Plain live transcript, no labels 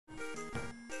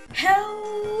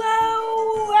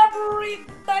Hello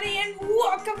everybody and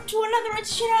welcome to another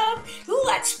edition of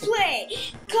Let's Play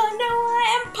Klonoa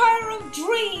Empire of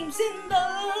Dreams. In the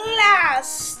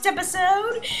last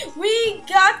episode, we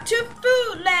got to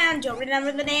Food Land. Don't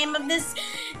remember the name of this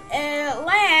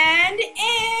land,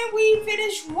 and we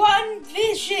finished one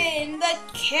vision, the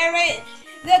carrot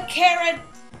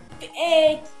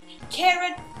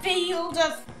field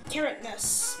of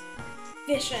carrotness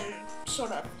vision,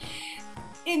 sort of.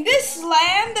 In this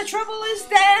land, the trouble is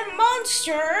that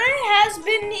monster has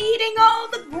been eating all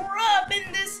the grub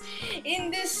in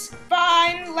this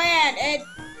fine land. And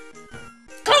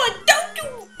Colin, don't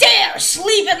you dare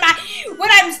sleep in when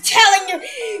I'm telling you,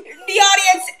 the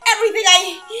audience,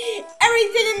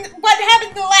 everything what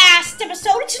happened in the last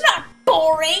episode. It's not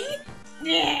boring.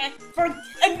 Yeah,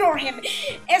 ignore him.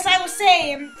 As I was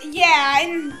saying,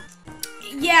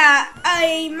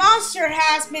 a monster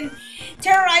has been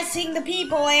terrorizing the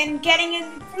people and getting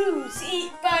in the fruits,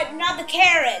 but not the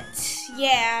carrots.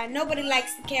 Yeah, nobody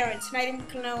likes the carrots, not even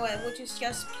Klonoa, which is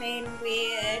just plain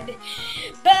weird.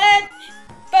 But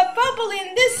probably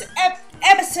in this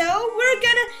episode, we're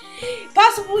gonna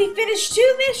possibly finish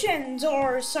 2 missions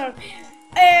or so.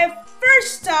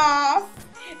 First off,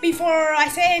 before I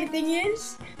say anything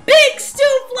is, Big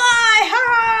Stew Fly!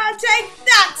 Ha! Take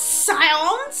that,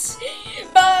 silence!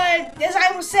 But as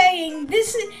I was saying,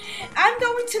 I'm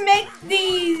going to make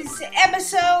these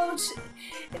episodes,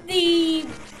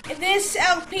 this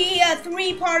LP a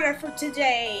 3-parter for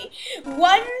today. 3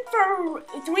 for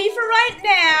right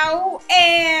now,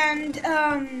 and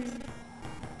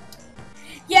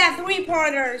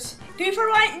 3-parters. 3 for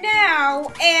right now,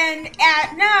 and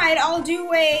at night I'll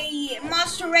do a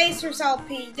Monster Racers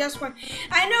LP, just one.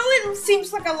 I know it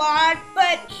seems like a lot,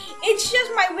 but it's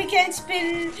just my weekend's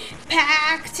been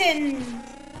packed, and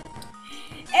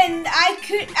I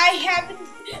haven't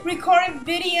recorded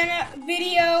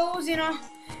videos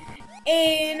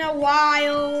in a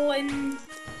while, and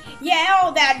yeah,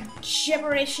 all that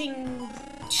gibberishing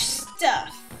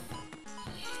stuff.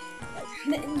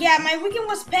 Yeah, my weekend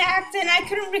was packed and I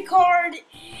couldn't record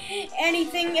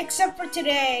anything except for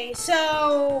today.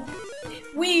 So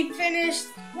we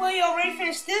already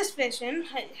finished this vision.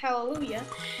 Hallelujah.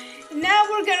 Now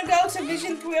we're gonna go to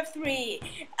vision 3 of 3.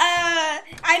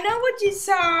 I know what you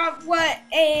saw.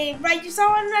 You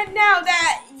saw right now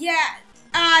that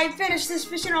I finished this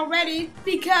vision already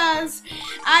because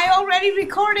I already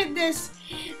recorded this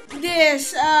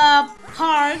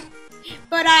part,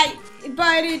 but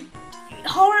it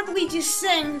horribly just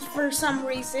sings for some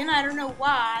reason. I don't know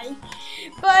why,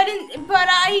 but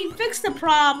I fixed the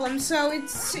problem, so it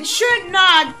should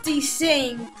not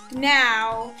desync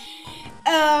now.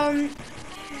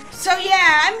 So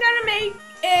yeah, I'm gonna make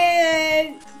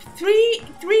a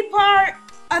 3-parter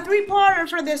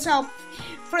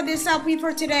for this LP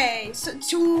for today, so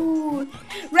to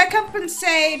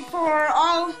recompensate for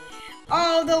all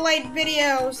the late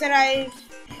videos that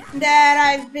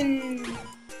I've been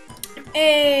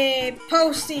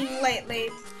posting lately.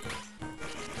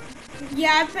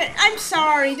 Yeah, but I'm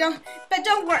sorry. Don't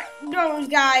worry,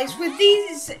 guys. With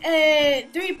these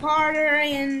 3-parter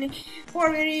and 4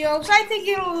 videos, I think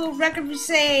it'll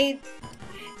recompensate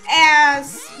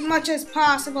as much as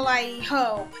possible. I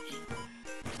hope.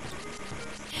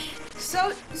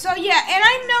 So yeah, and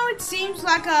I know it seems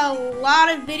like a lot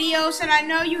of videos, and I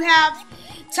know you have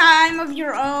time of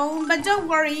your own, but don't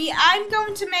worry, I'm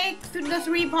going to make the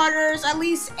 3-parters at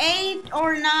least 8,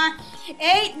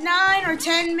 9, or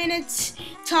 10 minutes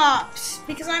tops,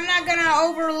 because I'm not gonna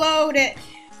overload it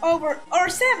or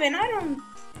 7, I don't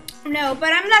know,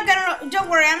 but don't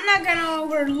worry, I'm not gonna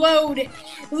overload it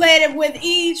with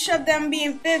each of them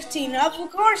being 15. Of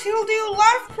course, he'll do a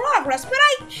lot of progress, but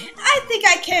I think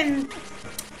I can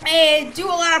do a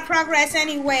lot of progress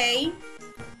anyway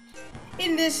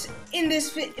in this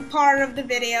part of the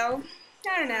video.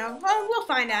 I don't know. Well, we'll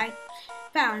find out.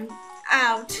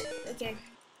 Okay.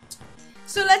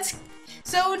 So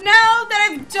now that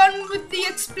I've done with the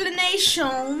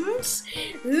explanations,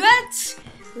 let's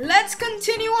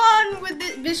continue on with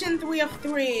the vision 3 of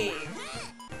 3.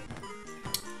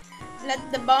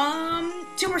 Let the bomb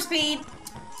super speed.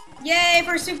 Yay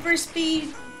for super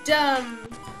speed.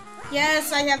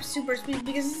 Yes, I have super speed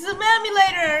because it's an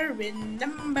emulator.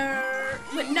 Remember?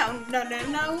 Wait,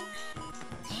 no.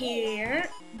 Here.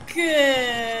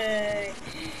 Good.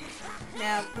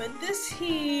 Now put this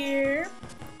here.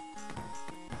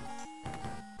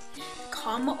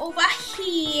 Come over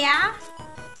here.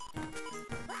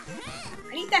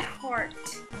 I need that heart.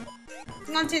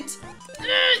 Want it?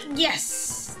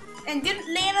 Yes. And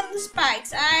didn't land on the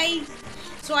spikes.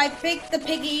 So I picked the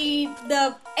piggy,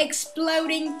 the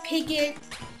exploding piggy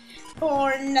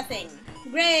for nothing.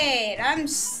 Great, I'm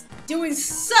doing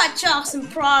such awesome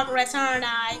progress, aren't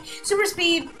I? Super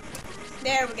speed.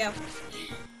 There we go.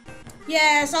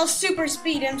 Yes, I'll super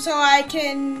speed him so I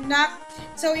can not,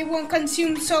 so he won't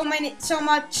consume so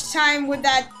much time with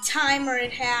that timer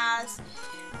it has.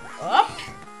 Up.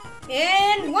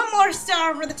 And one more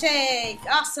star for the take.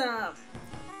 Awesome.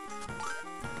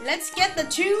 Let's get the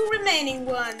 2 remaining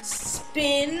ones.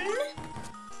 Spin.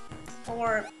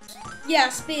 Or, yeah,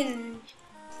 spin.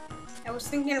 I was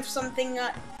thinking of something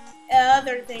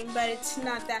other thing, but it's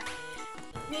not that.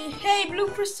 Hey, Blue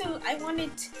Crystal, I want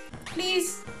it.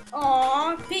 Please.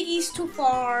 Aw, Piggy's too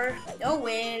far. Oh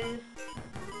well.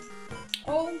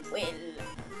 Oh well.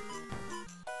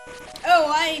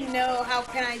 Oh, I know how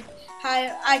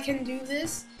I can do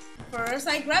this. First,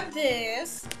 I grab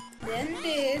this, then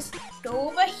this, go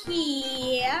over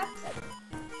here,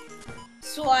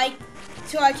 so I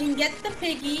can get the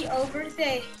piggy over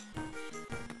there.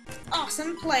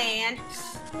 Awesome plan.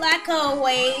 Like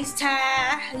always,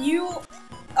 Ty, you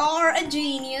are a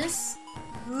genius.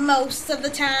 Most of the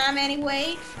time,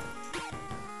 anyway.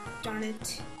 Darn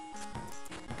it.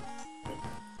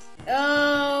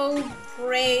 Oh,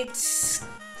 great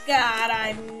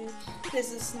God,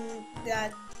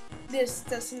 this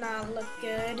does not look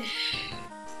good.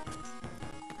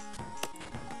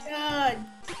 Oh,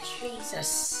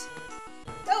 Jesus.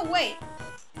 Oh, wait.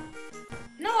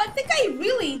 No, I think I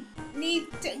really need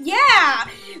to, yeah!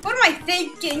 What am I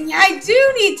thinking? I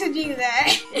do need to do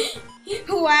that.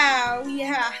 Wow,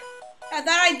 yeah. I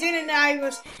thought I didn't, I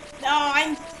was, no,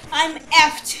 I'm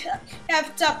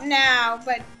effed up now,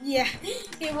 but yeah,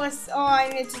 it was all I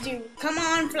needed to do. Come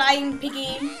on, flying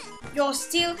piggy. You're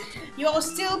still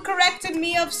correcting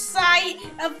me of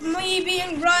me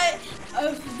being right,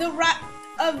 of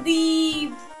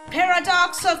the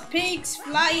paradox of pigs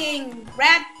flying,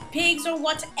 rat pigs or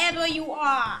whatever you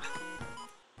are.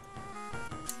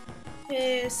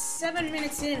 7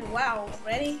 minutes in, wow,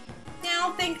 already?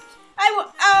 Now think I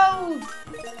will,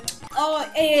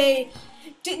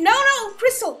 no,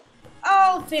 Crystal,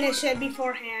 I'll finish it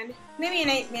beforehand, maybe in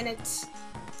 8 minutes.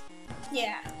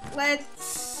 Yeah,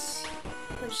 let's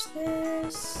push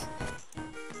this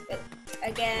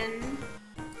again.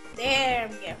 There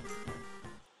we go.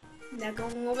 Now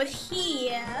going over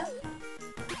here.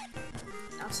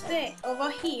 Now stay over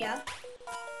here.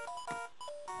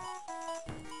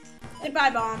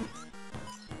 Goodbye, bomb.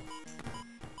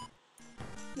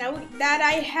 Now that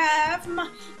I have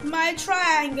my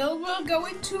triangle, we'll go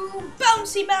into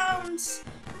bouncy bounce.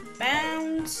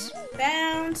 Bounce,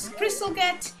 bounce, crystal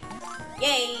get.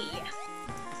 Yay.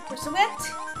 Crystal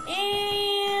get.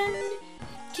 And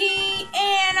key,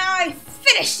 and I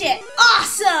finished it.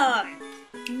 Awesome.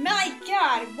 My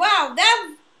God, wow,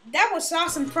 that was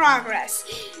awesome progress.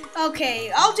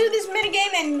 Okay, I'll do this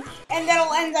minigame and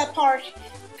that'll end that part.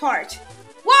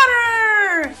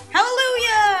 Water!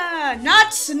 Hallelujah!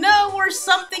 Not snow or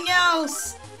something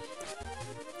else.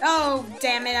 Oh,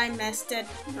 damn it, I missed it.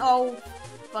 Oh,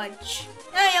 fudge.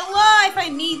 Hey, a life, I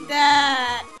need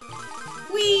that.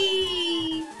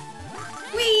 Whee!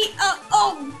 Whee!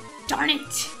 Oh, darn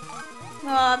it.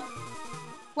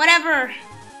 Whatever.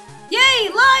 Yay,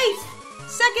 life!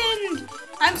 Second!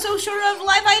 I'm so sure of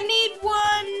life, I need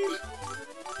one!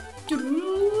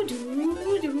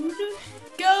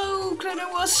 Go,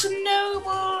 Klonoa,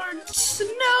 snowboard!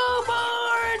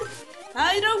 Snowboard!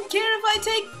 I don't care if I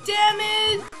take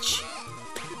damage!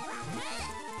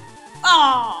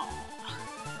 Aww!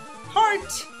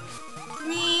 Heart!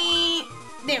 Me.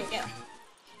 There we go.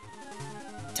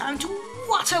 Time to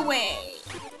water away!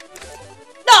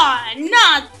 Ah,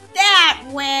 not that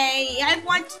way! I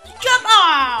want to jump!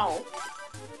 Oh!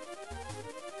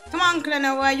 Come on,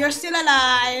 Klonoa, you're still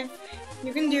alive.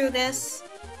 You can do this.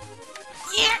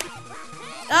 Yeah!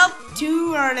 Oh,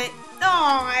 too early.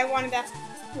 Oh, I wanted that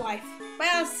life. But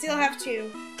I'll still have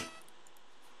 2.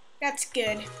 That's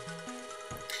good.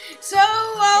 So,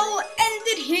 I'll end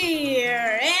it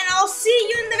here. And I'll see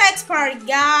you in the next part,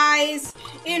 guys.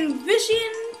 In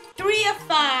Vision 3 of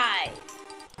 5.